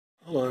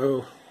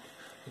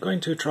going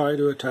to try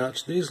to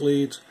attach these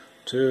leads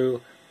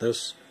to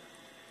this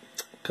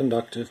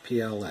conductive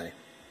PLA.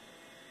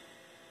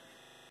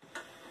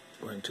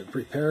 I'm going to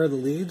prepare the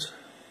leads.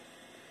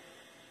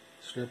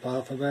 Strip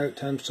off about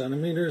 10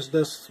 centimeters.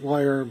 This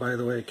wire, by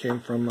the way,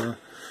 came from a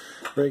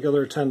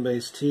regular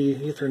 10-base-T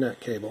Ethernet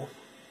cable.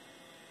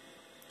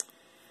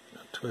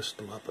 I'll twist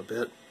them up a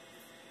bit.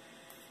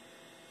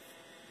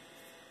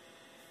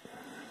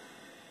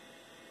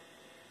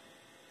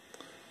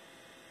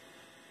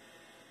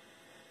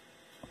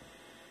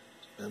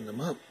 Bend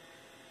them up.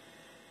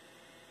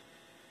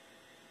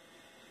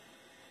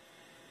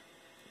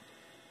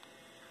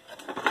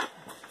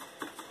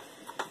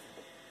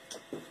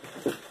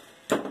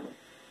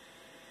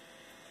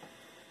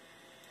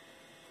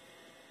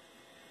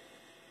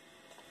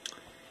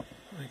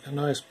 Make a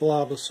nice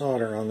blob of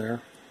solder on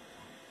there.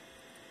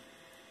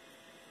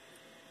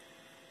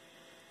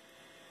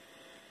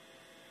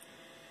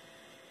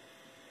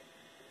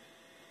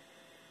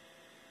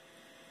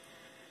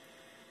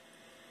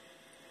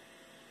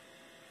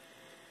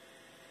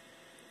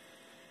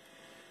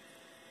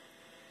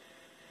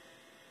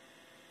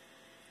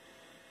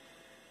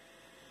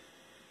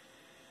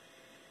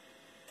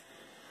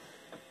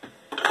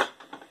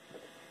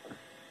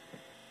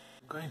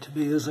 I'm going to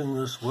be using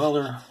this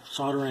Weller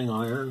soldering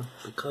iron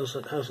because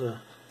it has an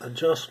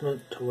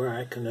adjustment to where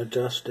I can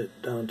adjust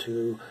it down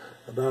to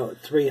about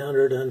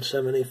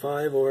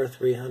 375 or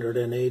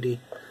 380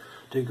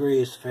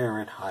 degrees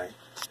Fahrenheit.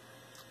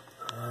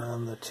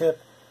 The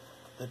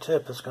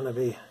tip is going to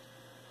be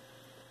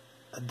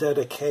a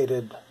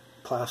dedicated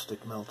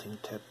plastic melting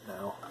tip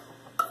now.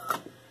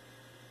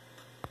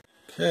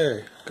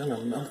 Okay, going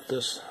to melt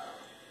this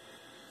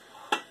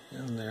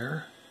in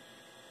there.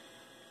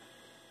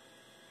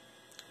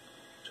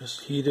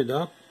 Just heat it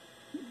up.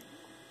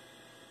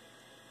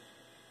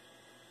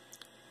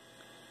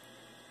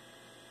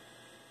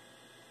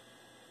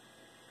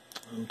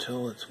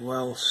 Until it's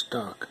well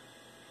stuck.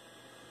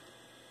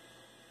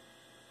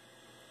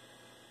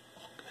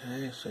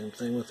 Okay, same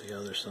thing with the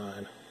other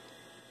side.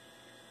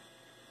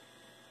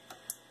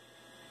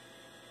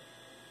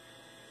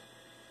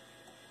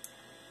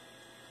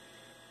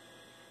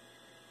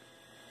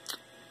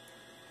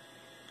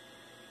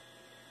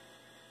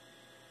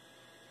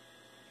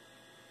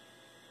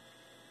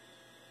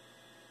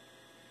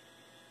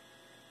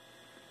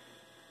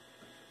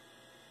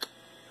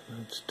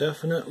 It's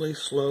definitely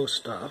slow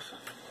stuff.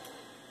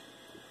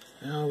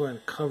 Now I'm going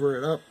to cover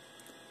it up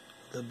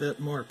with a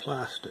bit more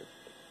plastic.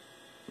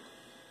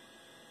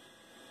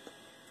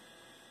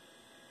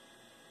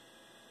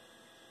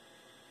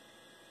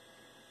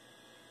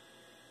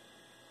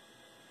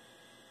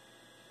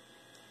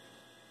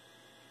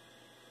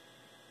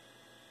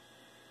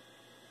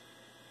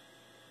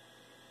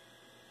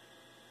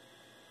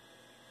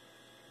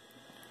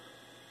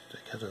 To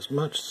get as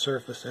much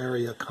surface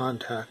area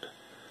contact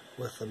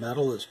with the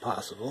metal as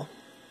possible.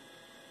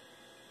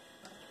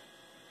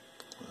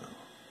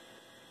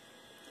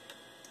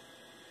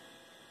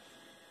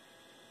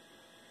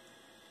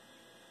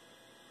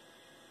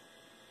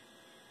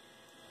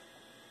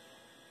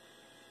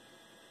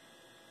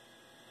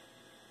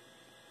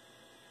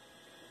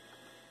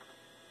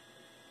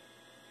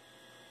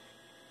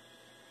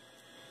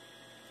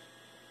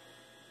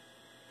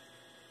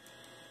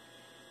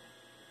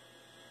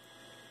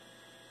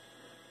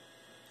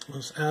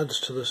 This adds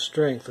to the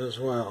strength as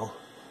well.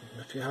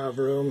 If you have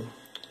room,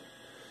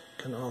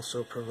 it can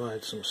also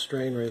provide some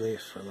strain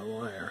relief for the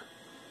wire.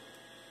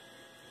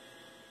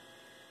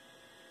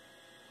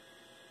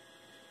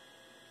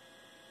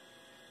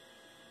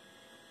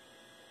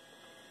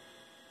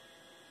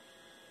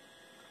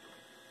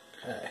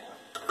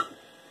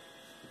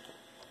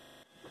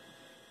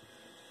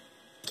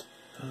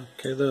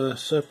 Okay, the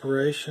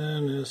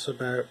separation is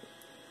about,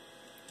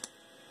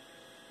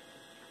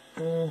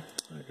 I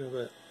give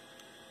it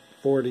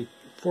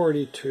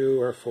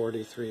 42 or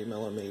 43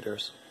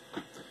 millimeters.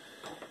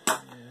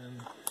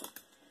 And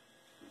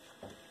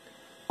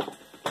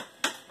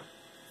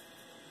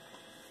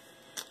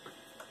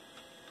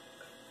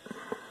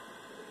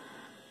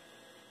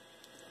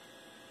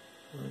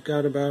I've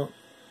got about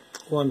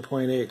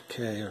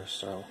 1.8K or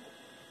so.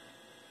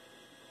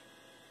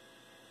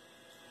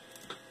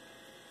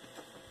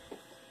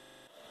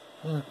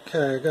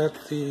 Okay, I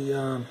got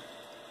the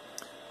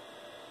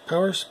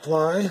power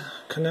supply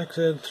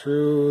connected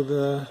through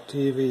the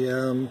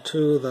DVM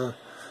to the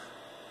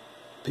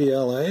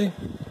PLA,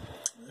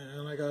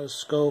 and I got a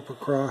scope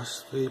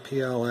across the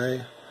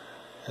PLA,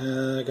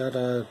 and I got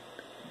a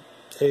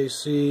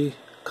AC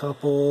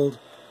coupled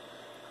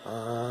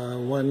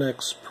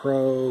 1X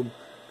probe,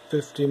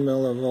 50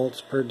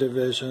 millivolts per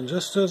division,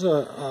 just as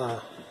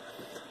a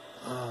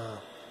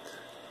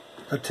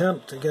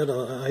attempt to get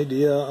an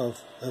idea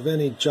of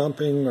any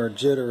jumping or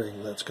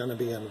jittering that's going to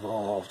be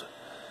involved.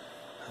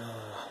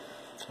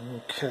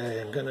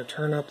 Okay, I'm going to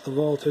turn up the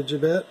voltage a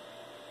bit.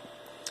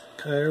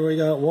 Okay, here we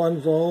got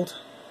 1 volt,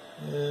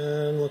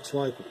 and looks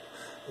like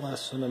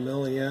less than a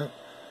milliamp.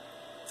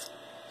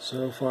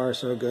 So far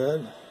so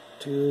good.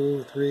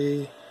 2,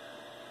 3,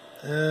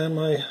 and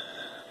my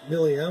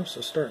milliamps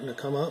are starting to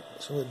come up,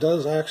 so it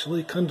does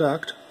actually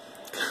conduct.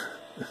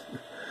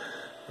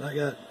 I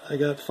got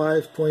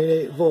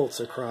 5.8 volts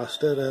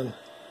across it, and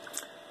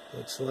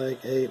it's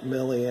like 8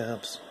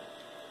 milliamps.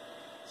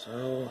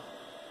 So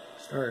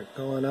start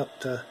going up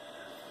to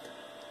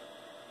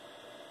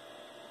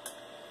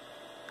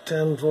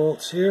 10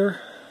 volts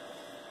here.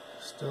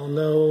 Still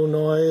no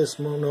noise,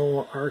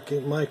 no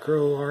arcing,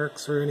 micro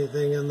arcs or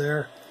anything in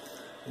there.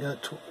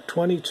 Got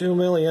 22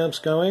 milliamps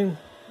going.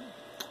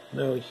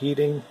 No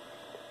heating.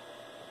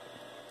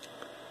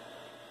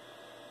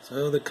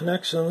 So the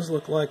connections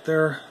look like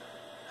they're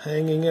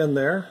hanging in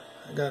there.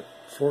 I got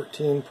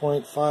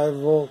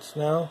 14.5 volts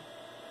now.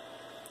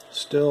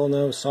 Still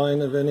no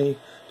sign of any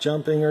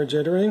jumping or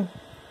jittering.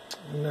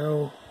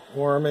 No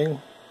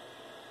warming.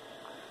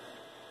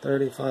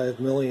 35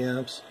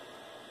 milliamps.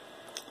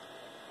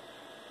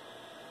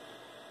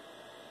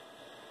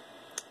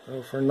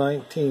 So for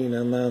 19,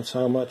 and that's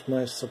how much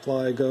my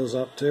supply goes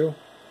up to.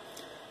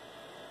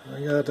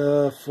 I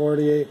got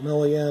 48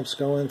 milliamps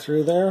going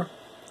through there.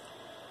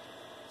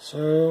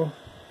 So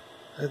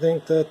I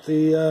think that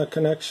the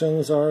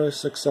connections are a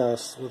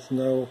success with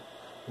no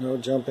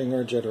jumping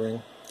or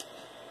jittering.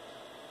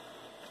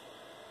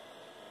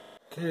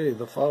 Okay,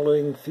 the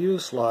following few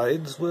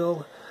slides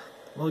will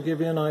give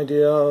you an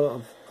idea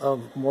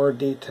of more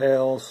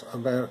details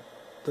about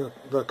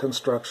the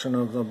construction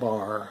of the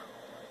bar.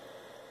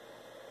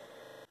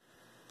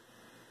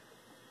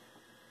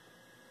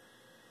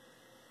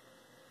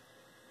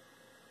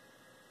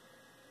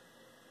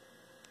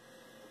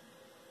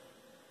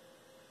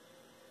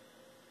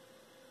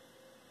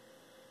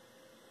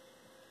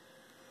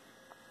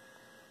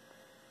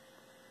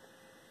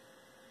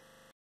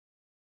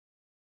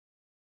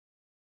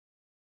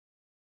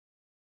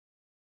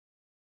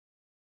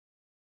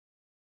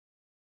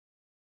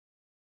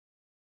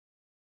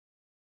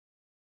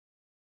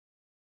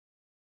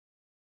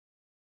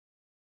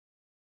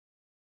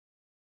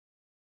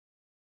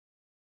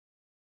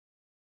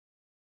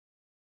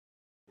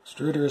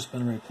 Extruder has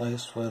been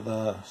replaced with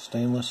a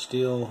stainless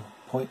steel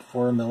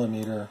 0.4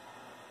 millimeter .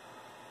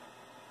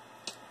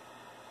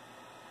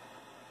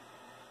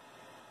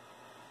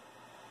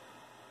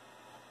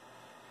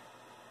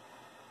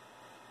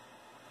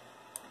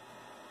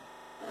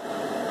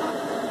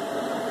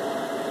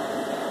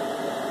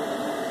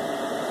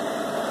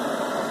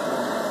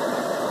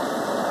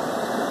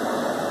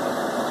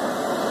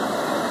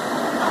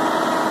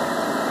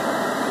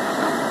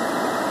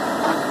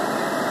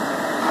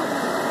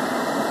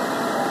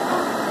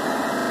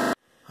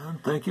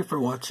 Thank you for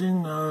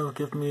watching.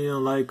 Give me a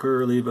like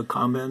or leave a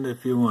comment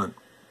if you want.